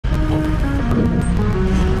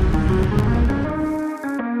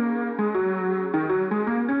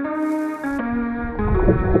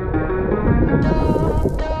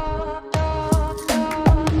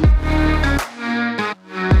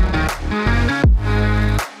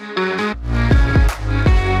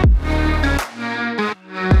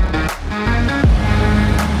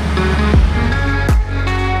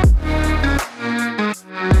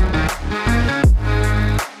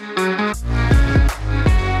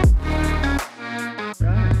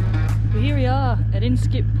in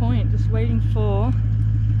Skip Point, just waiting for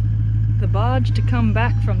the barge to come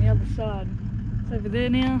back from the other side. It's over there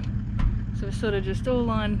now, so we're sort of just all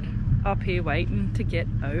lined up here waiting to get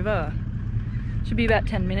over. Should be about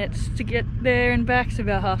 10 minutes to get there and back, so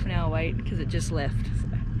about half an hour wait because it just left. So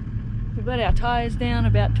we've got our tyres down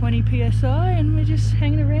about 20 psi and we're just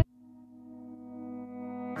hanging around.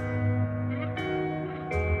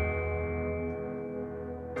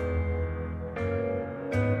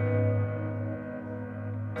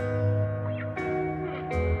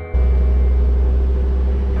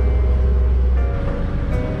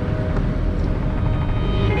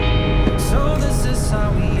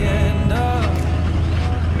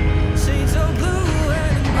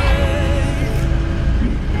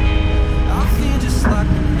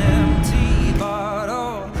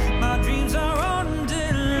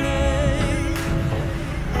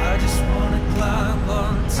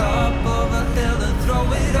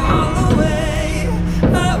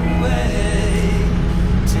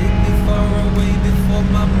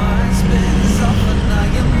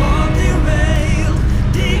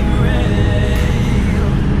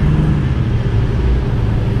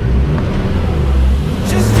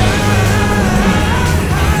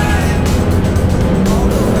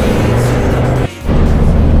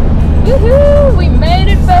 We made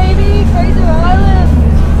it, baby! Fraser Island!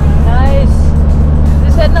 Nice!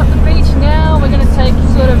 Just heading up the beach now. We're going to take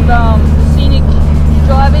sort of scenic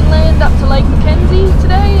driving land up to Lake Mackenzie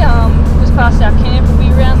today. Just past our camp, we'll be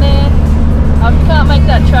around there. If you can't make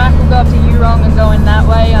that track, we'll go up to Eurong and go in that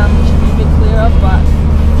way. It should be a bit clearer, but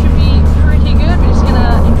it should be pretty good. We're just going to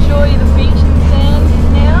enjoy the beach and the sand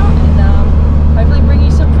now and hopefully bring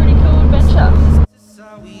you some pretty cool adventure.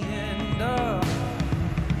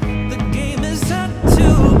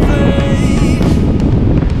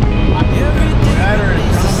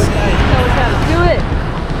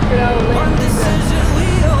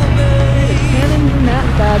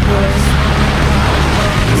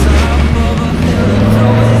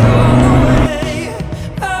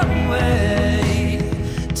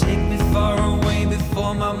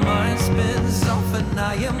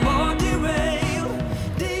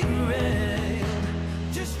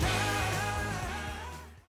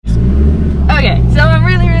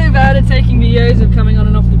 Taking videos of coming on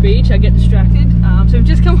and off the beach, I get distracted. So we've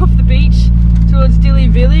just come off the beach towards Dilly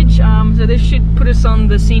Village. So this should put us on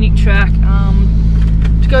the scenic track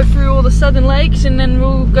to go through all the southern lakes, and then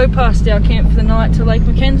we'll go past our camp for the night to Lake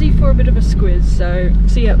Mackenzie for a bit of a squiz. So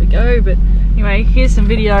see how we go. But anyway, here's some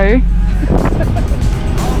video.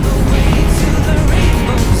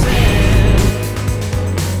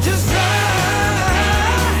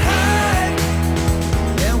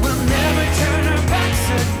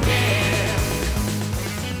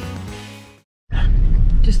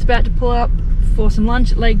 Just about to pull up for some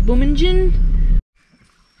lunch at Lake Boomingen.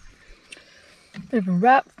 Bit of a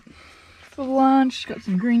wrap for lunch. Got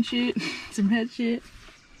some green shit, some head shit.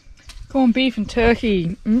 Corned beef and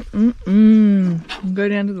turkey. We'll go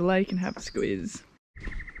down to the lake and have a squeeze.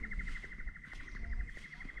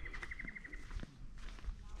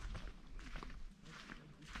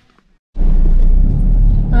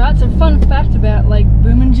 Alright, so fun fact about Lake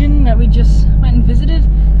Boomingen that we just went and visited.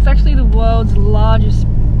 It's actually the world's largest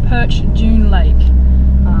perch dune lake.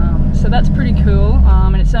 So that's pretty cool.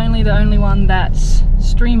 And it's only the only one that's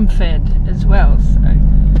stream fed as well. So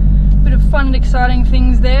bit of fun and exciting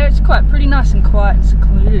things there. It's quite pretty nice and quiet and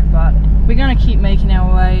secluded, but we're going to keep making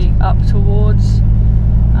our way up towards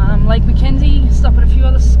Lake Mackenzie, stop at a few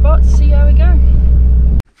other spots, see how we go.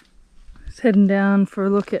 Just heading down for a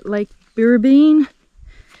look at Lake Birrabeen.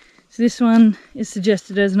 So this one is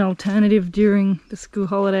suggested as an alternative during the school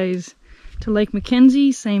holidays to Lake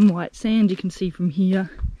Mackenzie. Same white sand you can see from here.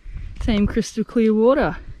 Same crystal clear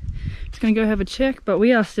water. Just going to go have a check, but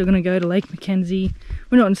we are still going to go to Lake Mackenzie.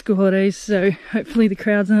 We're not in school holidays, so hopefully the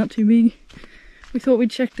crowds aren't too big. We thought we'd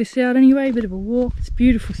check this out anyway, bit of a walk. It's a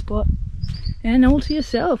beautiful spot. And all to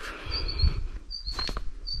yourself.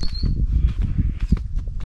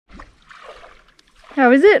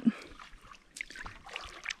 How is it?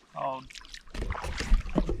 Cold.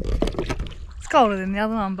 It's colder than the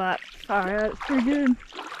other one, but far out, it's pretty good.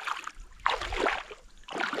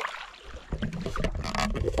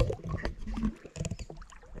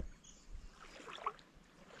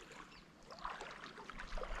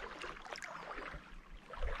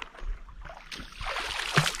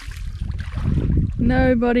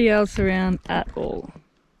 Nobody else around at all.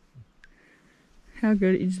 How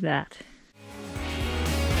good is that?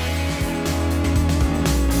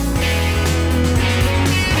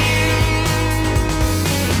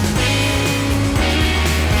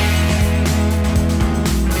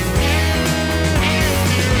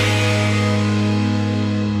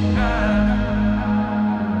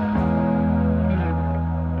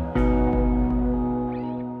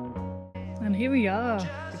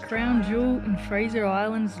 in Fraser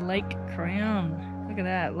Island's Lake Crown. Look at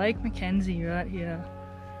that, Lake Mackenzie right here.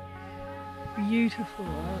 Beautiful,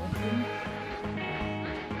 I reckon.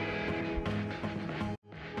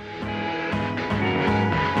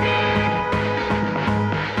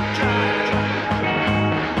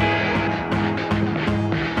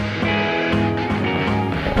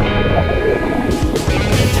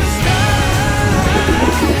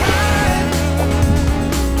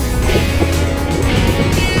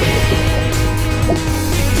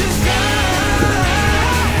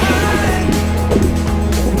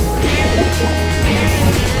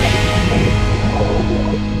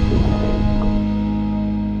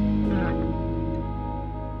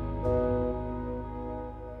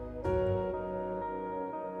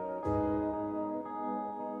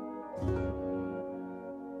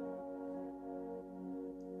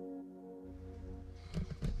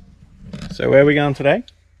 So where are we going today?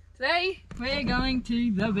 Today we're going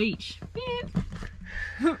to the beach.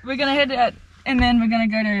 We're gonna head out and then we're gonna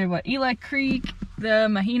go to what, Eli Creek, the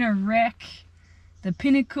Mahina Wreck, the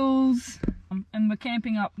Pinnacles, and we're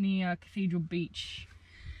camping up near Cathedral Beach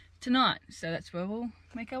tonight. So that's where we'll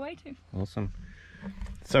make our way to. Awesome.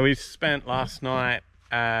 So we spent last night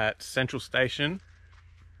at Central Station.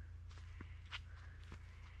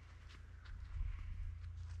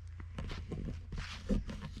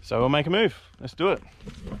 So we'll make a move. Let's do it.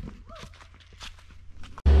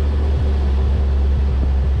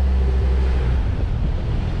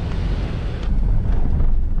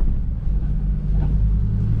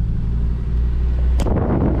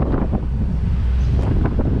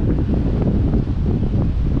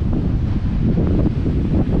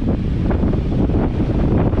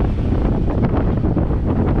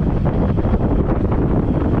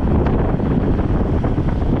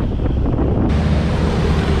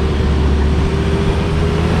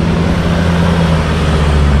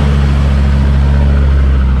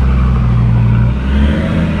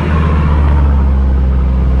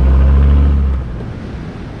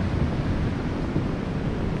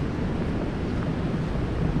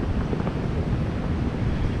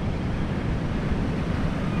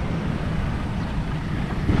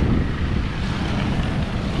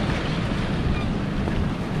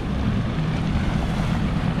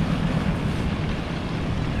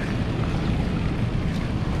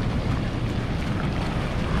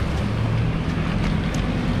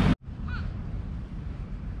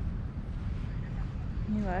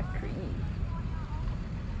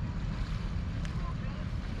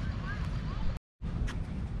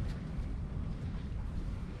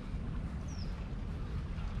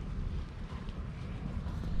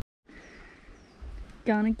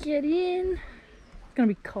 Gonna get in. It's gonna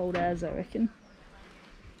be cold as, I reckon.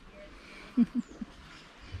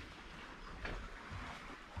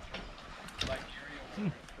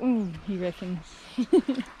 Ooh, he reckons. Is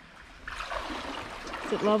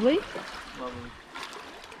it lovely? Lovely.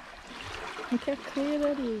 Look how clear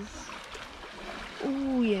that is.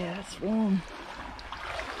 Oh yeah, it's warm.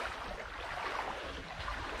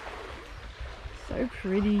 So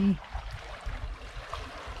pretty.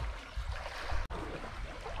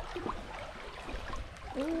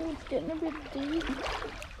 Oh, it's getting a bit deep.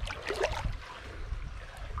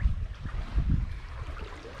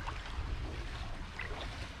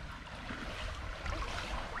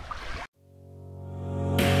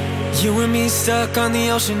 You and me stuck on the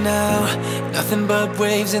ocean now. Nothing but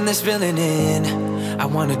waves and this filling in. I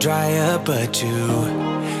wanna dry up but you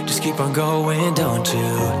just keep on going, don't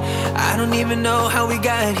you? I don't even know how we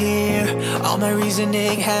got here. All my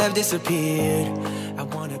reasoning have disappeared. I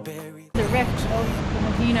wanna bury the wreck of the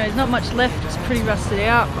Mahina. There's not much left, it's pretty rusted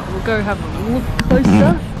out, but we'll go have a look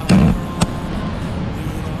closer.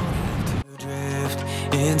 drift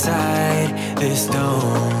inside this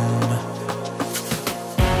dome.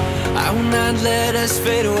 I will not let us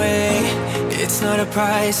fade away. It's not a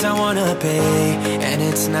price I wanna pay, and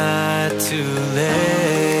it's not too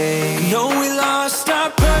late. No, we lost our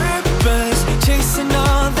purpose, chasing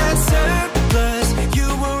all that surplus. You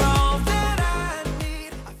were all that I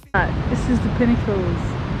need. Right, this is the Pinnacles.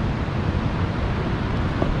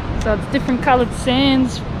 So it's different coloured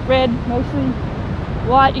sands, red mostly,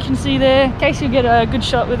 white you can see there, in case you get a good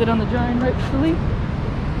shot with it on the drone hopefully.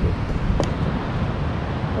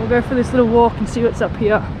 We'll go for this little walk and see what's up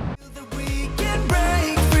here. We can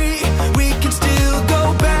break free, we can still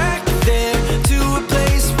go back there to a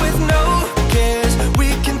place with no cares. We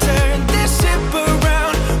can turn this ship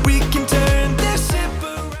around, we can turn this ship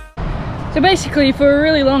around. So basically for a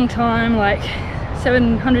really long time, like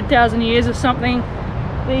 700,000 years or something,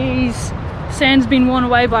 these sands been worn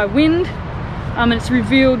away by wind, and it's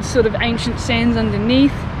revealed sort of ancient sands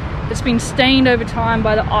underneath. that's been stained over time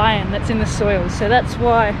by the iron that's in the soil. So that's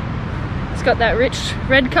why it's got that rich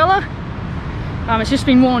red colour. It's just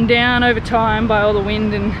been worn down over time by all the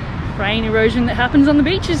wind and rain erosion that happens on the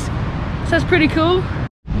beaches. So that's pretty cool.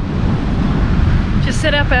 Just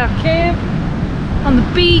set up our camp on the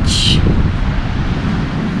beach.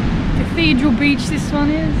 Cathedral Beach this one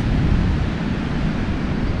is.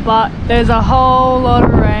 But there's a whole lot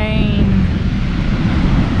of rain.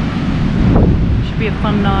 Should be a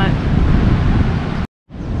fun night.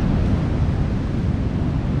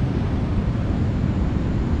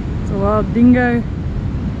 It's a wild dingo.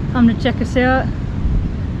 Come to check us out.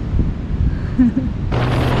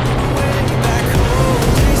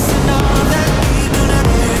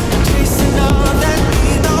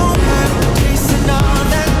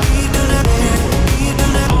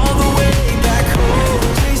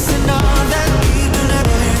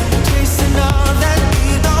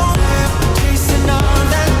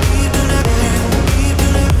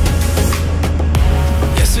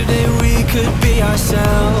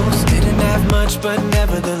 Ourselves didn't have much, but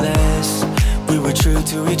nevertheless we were true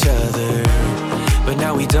to each other. But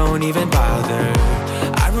now we don't even bother.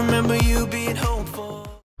 I remember you being hopeful.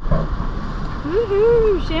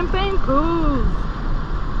 Woohoo! Champagne pools.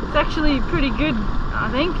 It's actually pretty good, I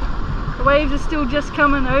think. The waves are still just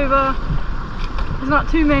coming over. There's not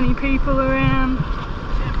too many people around.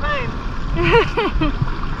 Champagne.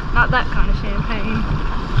 Not that kind of champagne.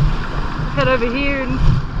 Head over here and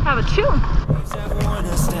have a chill. Have worn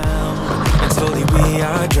us down, and slowly we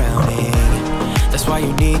are drowning. That's why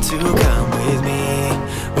you need to come with me,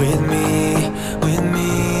 with me, with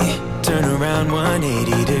me. Turn around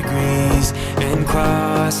 180 degrees and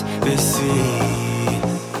cross the sea.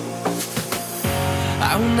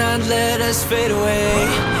 I will not let us fade away.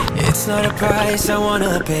 It's not a price I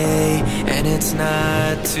wanna pay, and it's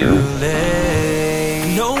not too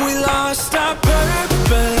late. No, we lost our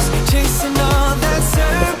purpose, chasing all that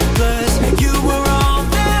surplus. You were all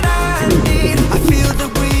that I need. I feel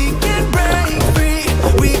that we can break free.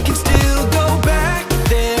 We can still go back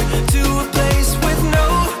there to a place with no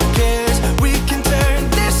cares. We can turn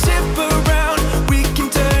this ship around. We can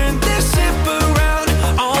turn this ship around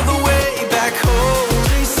all the way back home.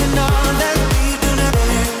 Chasing all that we do not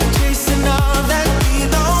care. Chasing all that we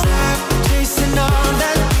don't have. Chasing all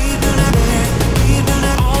that we do not care. We do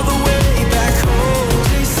not all the way back home.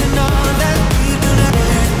 Chasing all that we do not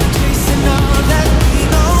care. Chasing all that we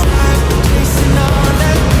don't have. Chasing all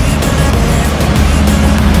that we do not care.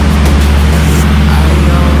 I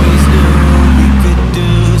always knew we could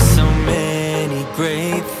do so many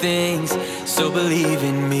great things. So believe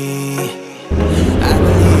in me. I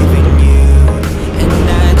believe in you. And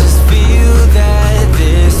I just feel that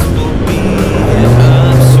this will be an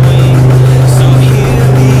upswing. So hear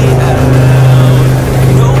me out.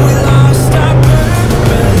 No, we lost our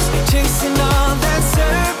purpose, chasing all that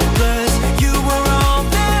surplus. You were all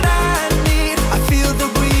that I need. I feel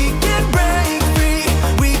that we can break free.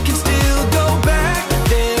 We can still go back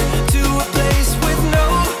there to a place with no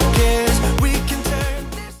cares. We can turn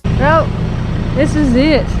this. Well, this is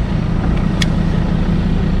it.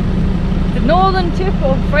 The northern tip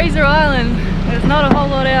of Fraser Island. There's not a whole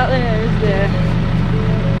lot out there, is there?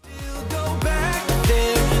 Still go back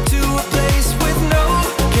there to a place with no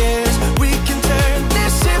cares. We can turn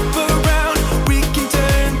this ship around. We can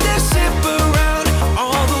turn this ship around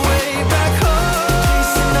all the way back home.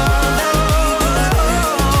 Chasing all that we do not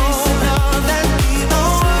care. Chasing all that we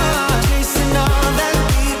don't want. Chasing all that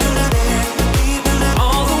we do not care. We do not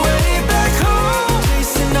all the way back home.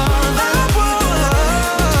 Chasing all that we do not care.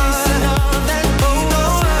 Chasing all that we don't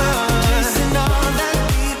want. Chasing all that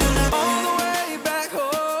we do not all the way back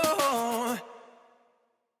home.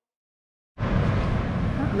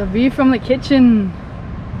 The view from the kitchen.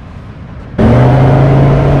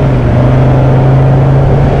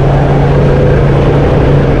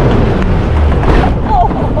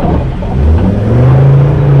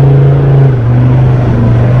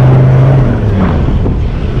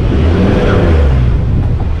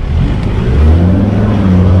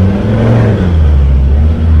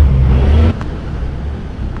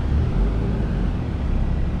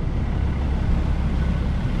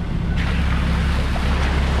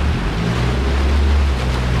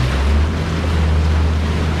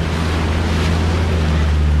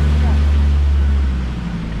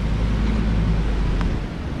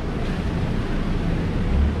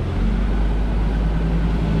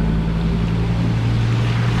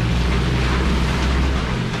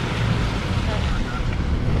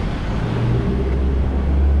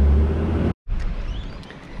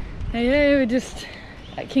 Hey, we're just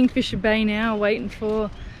at Kingfisher Bay now, waiting for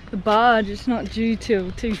the barge. It's not due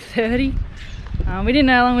till 2:30. We didn't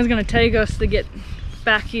know how long it was going to take us to get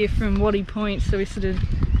back here from Waddy Point, so we sort of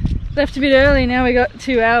left a bit early. Now we got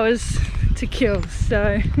 2 hours to kill,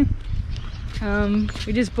 so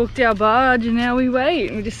we just booked our barge and now we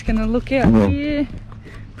wait. We're just going to look out here.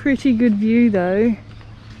 Pretty good view though.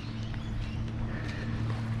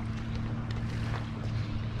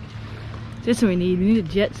 That's what we need a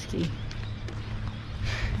jet ski.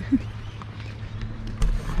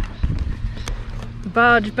 The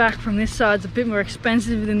barge back from this side's a bit more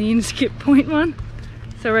expensive than the Inskip Point one,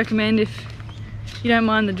 so I recommend if you don't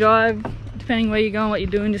mind the drive, depending where you're going, what you're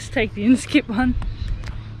doing, just take the Inskip one.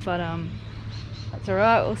 But that's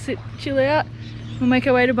alright, we'll chill out. We'll make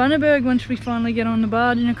our way to Bundaberg once we finally get on the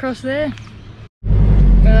barge and across there.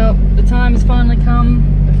 Well, the time has finally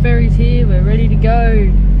come, the ferry's here, we're ready to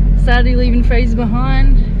go. Sadly leaving Fraser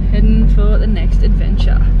behind, heading for the next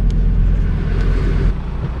adventure.